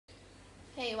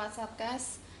Hey, what's up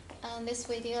guys? In this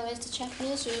video, let's check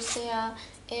news. You see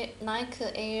Nike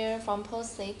Air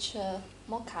Foamposite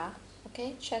Mocha.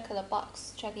 Okay, check the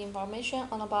box. Check information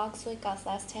on the box. We got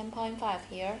size 10.5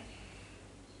 here.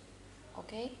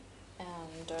 Okay,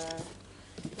 and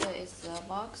here is the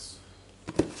box.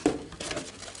 And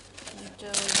we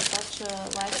got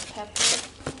white paper.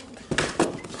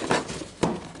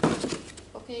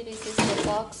 Okay, this is the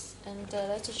box, and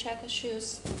let's check the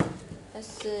shoes.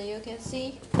 As you can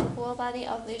see, whole body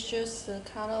of the shoes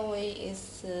colorway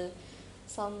is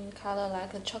some color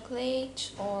like a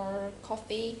chocolate or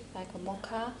coffee, like a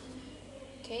mocha.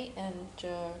 Okay, and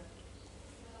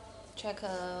check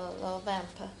the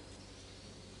vamp.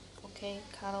 Okay,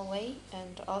 colorway,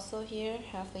 and also here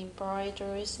have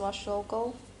embroidery swatch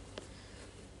logo.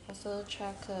 Also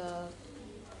check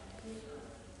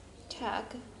tag,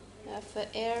 have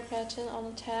air pattern on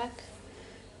the tag.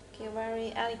 Okay,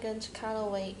 very elegant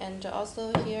colorway, and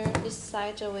also here this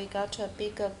side we got a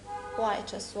big white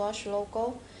swatch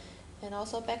logo, and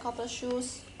also back of the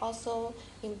shoes also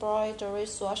embroidery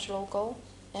swatch logo,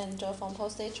 and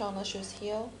Foamposite on the shoes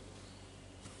heel.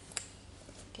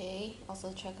 Okay,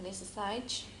 also check this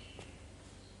side,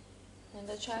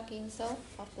 and check insole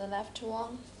of the left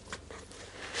one.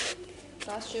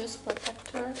 Glass shoes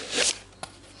protector.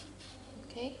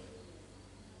 Okay,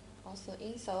 also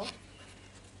insole.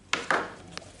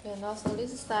 And also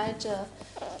this side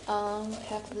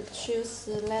have the shoes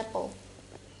label.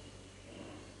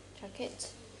 Check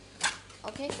it.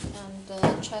 Okay,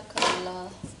 and check the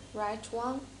right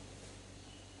one.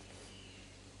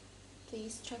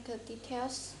 Please check the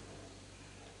details.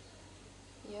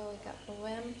 Here we got the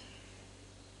vamp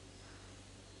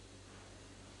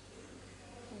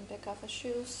and back of the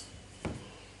shoes.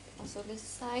 Also this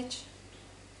side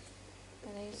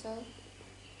and insole.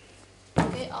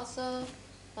 Okay, also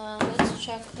let's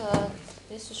check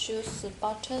this shoes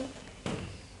button.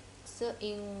 So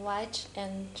in white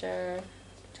and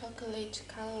chocolate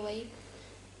colorway.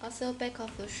 Also back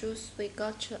of the shoes we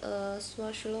got a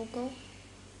swatch logo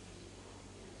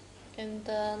and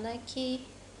Nike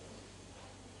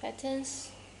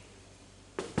patterns.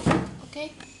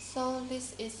 Okay, so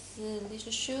this is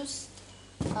these shoes,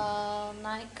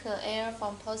 Nike Air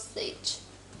Foamposite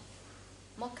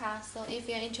Mocha. So if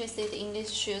you're interested in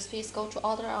these shoes, please go to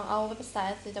order on our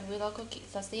website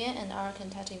www.gokicks.cn and our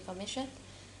contact information.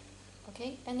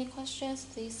 Okay, any questions,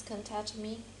 please contact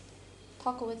me.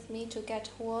 Talk with me to get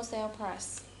wholesale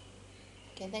price.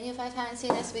 Okay, thank you for your time. See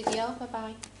you next video. Bye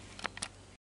bye.